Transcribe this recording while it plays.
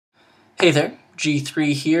Hey there,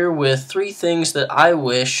 G3 here with 3 things that I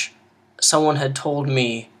wish someone had told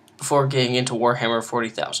me before getting into Warhammer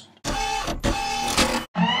 40,000.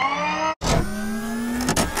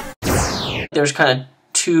 There's kind of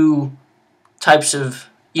 2 types of,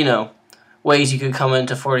 ways you could come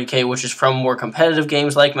into 40k, which is from more competitive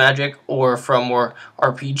games like Magic or from more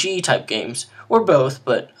RPG type games, or both,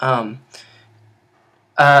 but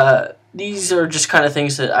these are just kind of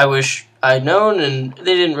things that I wish I'd known, and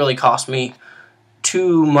they didn't really cost me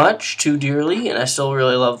too much, too dearly, and I still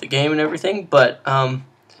really love the game and everything, but,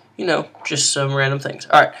 just some random things.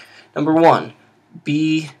 Alright, number 1,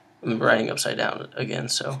 I'm writing upside down again,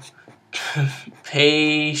 so,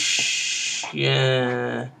 patient.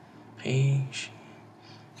 Okay,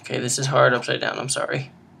 this is hard upside down, I'm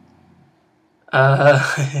sorry.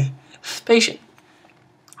 Patient.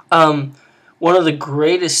 One of the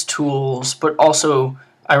greatest tools, but also,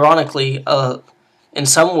 ironically, in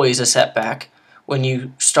some ways a setback when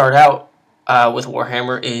you start out with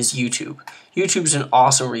Warhammer is YouTube. YouTube's an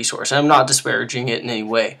awesome resource, and I'm not disparaging it in any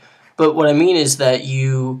way. But what I mean is that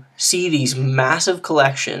you see these massive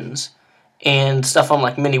collections and stuff on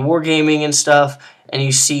like mini wargaming and stuff, and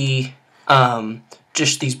you see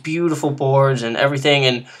just these beautiful boards and everything,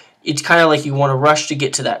 and it's kind of like you want to rush to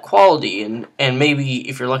get to that quality, and maybe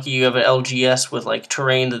if you're lucky you have an LGS with like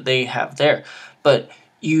terrain that they have there, but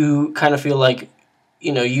you kind of feel like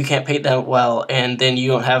you can't paint that well, and then you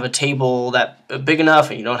don't have a table that big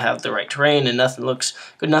enough, and you don't have the right terrain, and nothing looks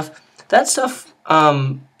good enough. That stuff,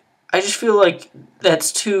 I just feel like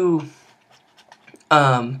that's too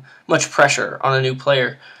much pressure on a new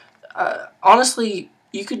player. Honestly,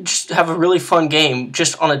 you could just have a really fun game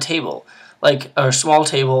just on a table, like a small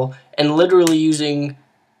table, and literally using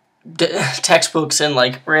textbooks and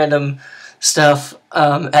like random stuff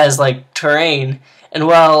as like terrain. And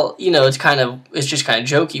while it's just kind of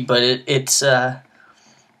jokey, but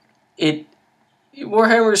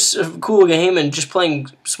Warhammer's a cool game, and just playing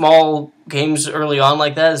small games early on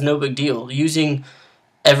like that is no big deal. Using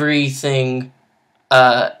everything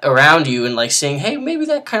around you and like saying, hey, maybe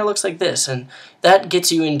that kind of looks like this, and that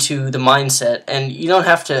gets you into the mindset, and you don't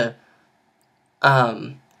have to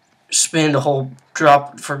spend a whole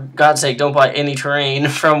drop. For God's sake, don't buy any terrain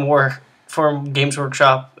from Games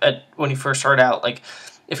Workshop when you first start out. Like,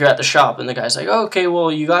 if you're at the shop and the guy's like, oh, okay,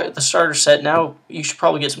 well, you got the starter set, now you should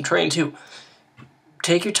probably get some terrain too.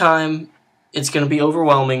 Take your time. It's going to be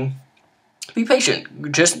overwhelming. Be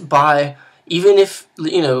patient. Just buy, even if,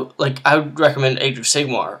 like, I would recommend Age of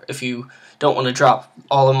Sigmar if you don't want to drop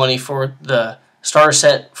all the money for the starter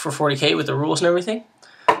set for 40k with the rules and everything,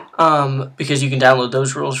 because you can download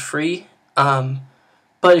those rules free.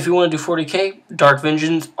 But if you want to do 40k, Dark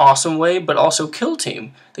Vengeance, awesome way, but also Kill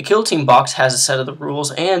Team. The Kill Team box has a set of the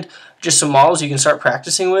rules and just some models you can start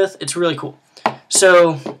practicing with. It's really cool.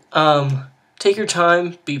 So, take your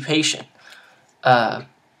time, be patient.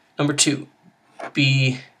 Number 2,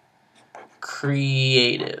 be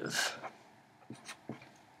creative.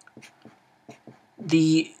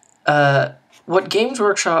 What Games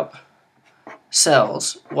Workshop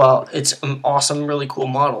sells, while it's awesome, really cool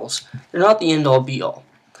models, they're not the end-all be-all.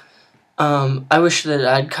 I wish that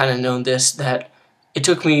I'd kind of known this, that it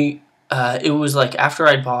took me, it was like after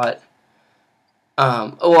I bought,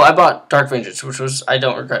 I bought Dark Vengeance, which I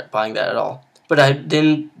don't regret buying that at all, but I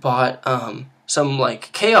then bought some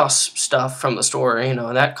like Chaos stuff from the store, and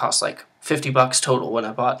that cost like $50 total when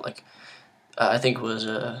I bought, like, I think it was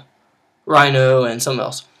Rhino and something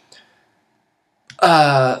else.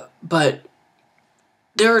 But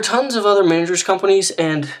there are tons of other miniatures companies,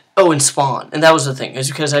 and Spawn, and that was the thing,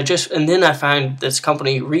 is because and then I find this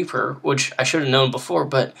company, Reaper, which I should have known before,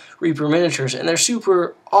 but Reaper Miniatures, and they're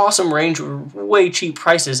super awesome range, way cheap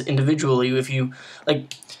prices individually. If you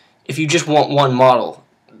just want one model,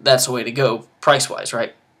 that's the way to go, price-wise,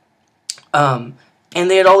 right? And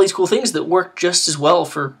they had all these cool things that worked just as well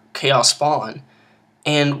for Chaos Spawn,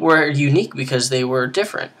 and were unique because they were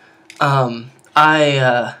different.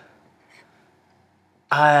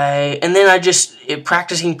 And then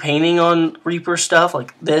practicing painting on Reaper stuff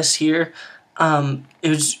like this here, it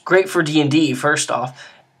was great for D&D first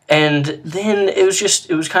off, and then it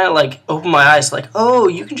was kind of like opened my eyes, like, oh,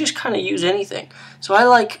 you can just kind of use anything. So I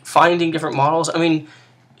like finding different models. I mean,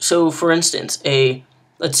 so for instance,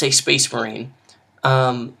 let's say Space Marine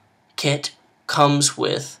kit comes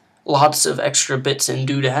with lots of extra bits and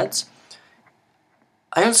doodads.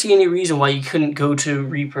 I don't see any reason why you couldn't go to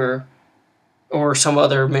Reaper or some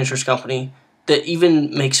other miniatures company that even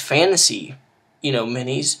makes fantasy,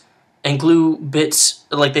 minis, and glue bits,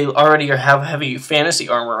 like they already have heavy fantasy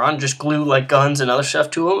armor on, just glue like guns and other stuff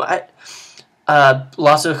to them.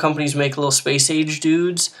 Lots of companies make little space age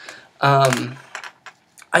dudes.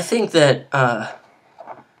 I think that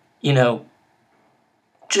you know,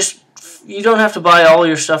 just you don't have to buy all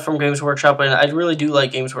your stuff from Games Workshop, and I really do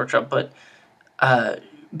like Games Workshop, but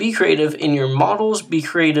be creative in your models, be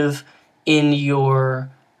creative in your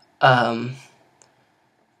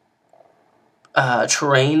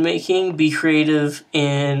terrain making, be creative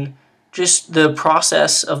in just the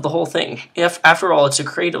process of the whole thing. After all, it's a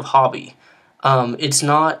creative hobby. It's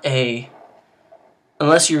not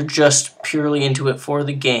unless you're just purely into it for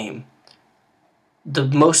the game. The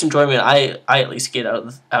most enjoyment I at least get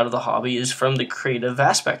out of the hobby is from the creative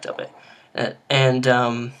aspect of it,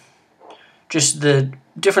 and just the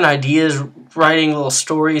different ideas, writing little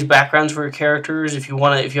stories, backgrounds for your characters. If you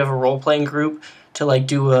have a role playing group to like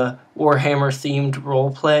do a Warhammer themed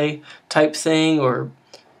role play type thing, or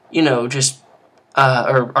just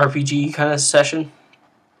or RPG kind of session.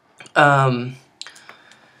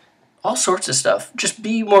 All sorts of stuff. Just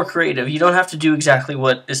be more creative. You don't have to do exactly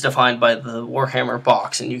what is defined by the Warhammer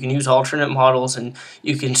box, and you can use alternate models, and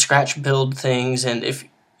you can scratch build things. And if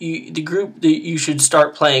the group that you should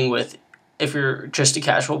start playing with, if you're just a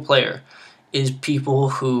casual player, is people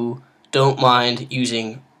who don't mind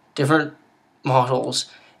using different models,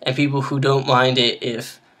 and people who don't mind it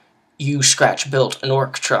if you scratch built an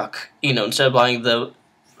orc truck, instead of buying the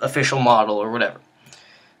official model or whatever.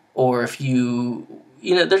 Or if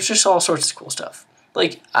there's just all sorts of cool stuff.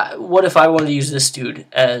 Like, what if I wanted to use this dude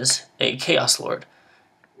as a Chaos Lord?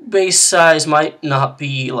 Base size might not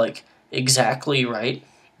be, like, exactly right,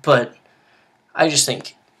 but I just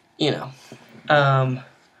think, although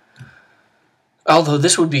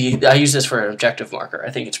this would be, I use this for an objective marker. I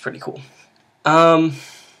think it's pretty cool.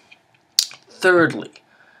 Thirdly,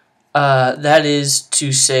 that is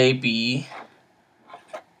to say be...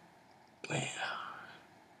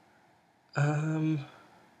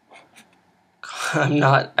 I'm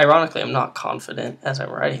not confident as I'm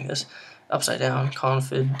writing this. Upside down,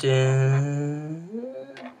 confident.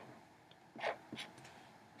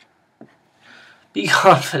 Be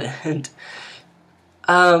confident.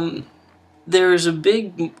 There was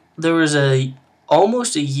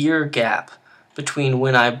almost a year gap between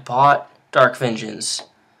when I bought Dark Vengeance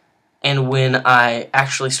and when I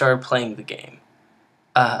actually started playing the game.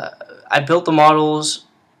 I built the models,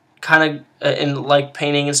 kind of in like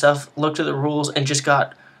painting and stuff, looked at the rules and just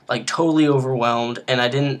got like totally overwhelmed, and I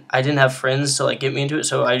didn't have friends to like get me into it,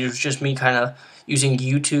 so it was just me kind of using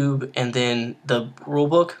YouTube and then the rule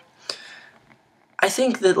book. I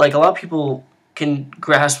think that like a lot of people can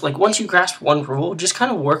grasp, like once you grasp one rule, just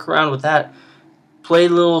kind of work around with that. Play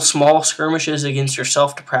little small skirmishes against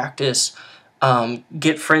yourself to practice.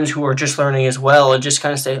 Get friends who are just learning as well, and just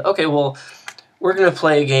kind of say, okay, well, we're gonna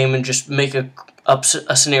play a game and just make up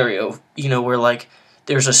a scenario, where like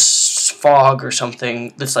there's a fog or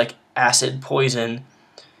something that's like acid poison,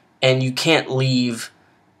 and you can't leave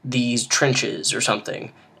these trenches or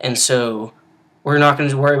something, and so we're not going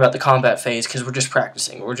to worry about the combat phase because we're just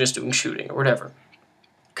practicing, we're just doing shooting or whatever.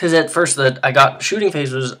 Because at first I got shooting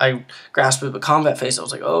phase I grasped it, but combat phase I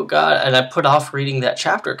was like, oh god, and I put off reading that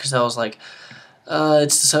chapter because I was like,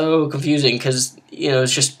 it's so confusing because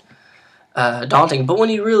it's just daunting. But when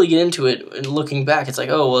you really get into it and looking back, it's like,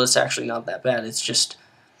 oh well, it's actually not that bad. It's just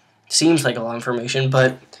seems like a lot of information,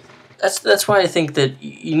 but that's why I think that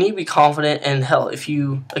you need to be confident. And hell, if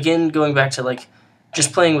you, again, going back to like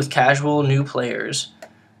just playing with casual new players,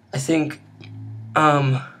 I think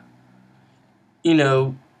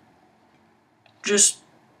just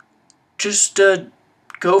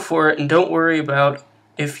go for it and don't worry about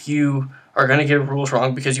if you are going to get rules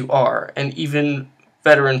wrong, because you are, and even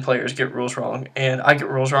veteran players get rules wrong, and I get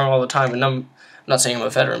rules wrong all the time, and I'm not saying I'm a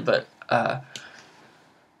veteran, but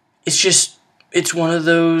it's one of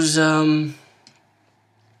those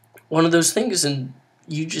things, and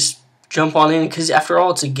you just jump on in, because after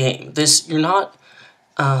all, it's a game. You're not,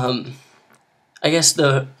 I guess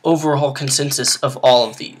the overall consensus of all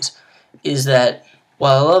of these is that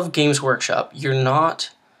while I love Games Workshop, you're not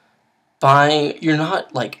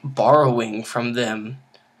like borrowing from them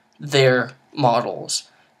their models,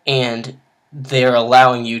 and they're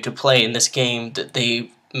allowing you to play in this game that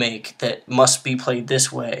they make that must be played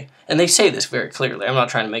this way. And they say this very clearly. I'm not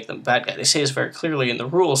trying to make them a bad guy. They say this very clearly in the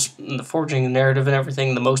rules, in the forging the narrative and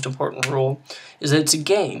everything. The most important rule is that it's a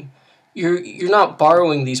game. You're not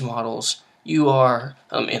borrowing these models. You are,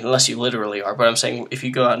 unless you literally are, but I'm saying if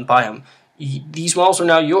you go out and buy them, these models are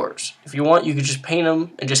now yours. If you want, you could just paint them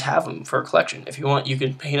and just have them for a collection. If you want, you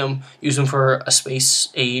could paint them, use them for a space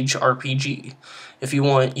age RPG. If you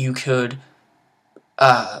want, you could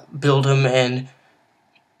build them and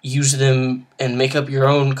use them and make up your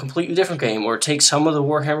own completely different game, or take some of the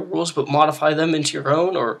Warhammer rules but modify them into your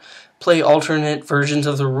own, or play alternate versions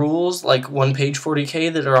of the rules like one-page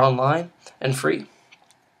 40k that are online and free.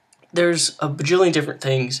 There's a bajillion different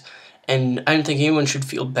things, and I don't think anyone should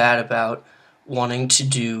feel bad about wanting to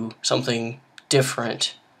do something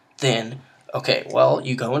different than, okay, well,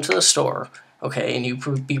 you go into the store, okay, and you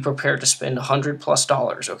be prepared to spend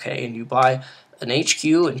 $100+, okay, and you buy an HQ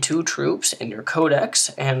and 2 troops and your codex,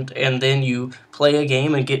 and then you play a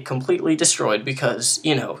game and get completely destroyed because,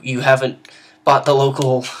 you know, you haven't bought the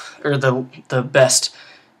local or the best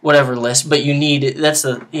whatever list, but you need, that's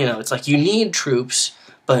the, you know, it's like you need troops,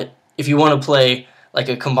 but if you want to play like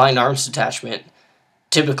a combined arms detachment,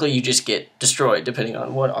 typically you just get destroyed depending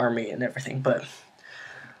on what army and everything, but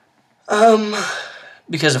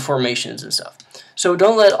because of formations and stuff. So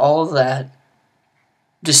don't let all of that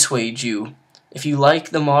dissuade you. If you like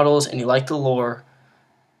the models and you like the lore,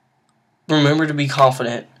 remember to be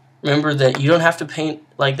confident. Remember that you don't have to paint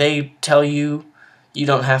like they tell you. You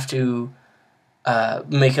don't have to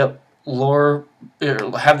make up lore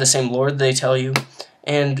or have the same lore they tell you.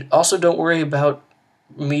 And also don't worry about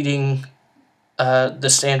meeting the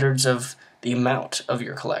standards of the amount of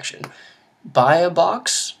your collection. Buy a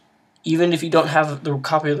box, even if you don't have the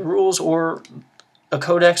copy of the rules or a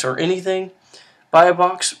codex or anything. Buy a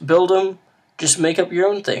box, build them, just make up your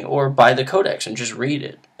own thing, or buy the codex and just read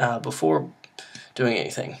it before doing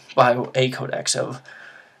anything. Buy a codex of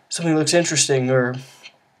something that looks interesting, or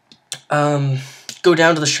go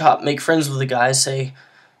down to the shop, make friends with the guys, say,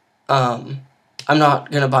 I'm not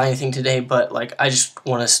going to buy anything today, but like I just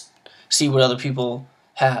want to see what other people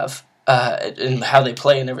have and how they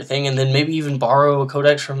play and everything, and then maybe even borrow a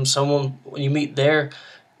codex from someone when you meet there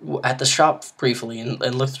at the shop briefly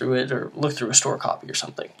and look through it, or look through a store copy or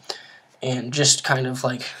something, and just kind of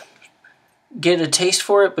like get a taste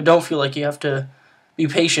for it, but don't feel like you have to be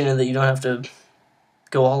patient and that you don't have to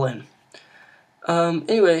go all in.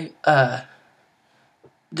 Anyway,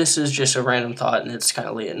 this is just a random thought, and it's kind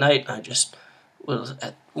of late at night. I just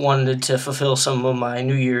wanted to fulfill some of my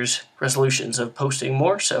New Year's resolutions of posting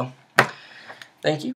more, so thank you.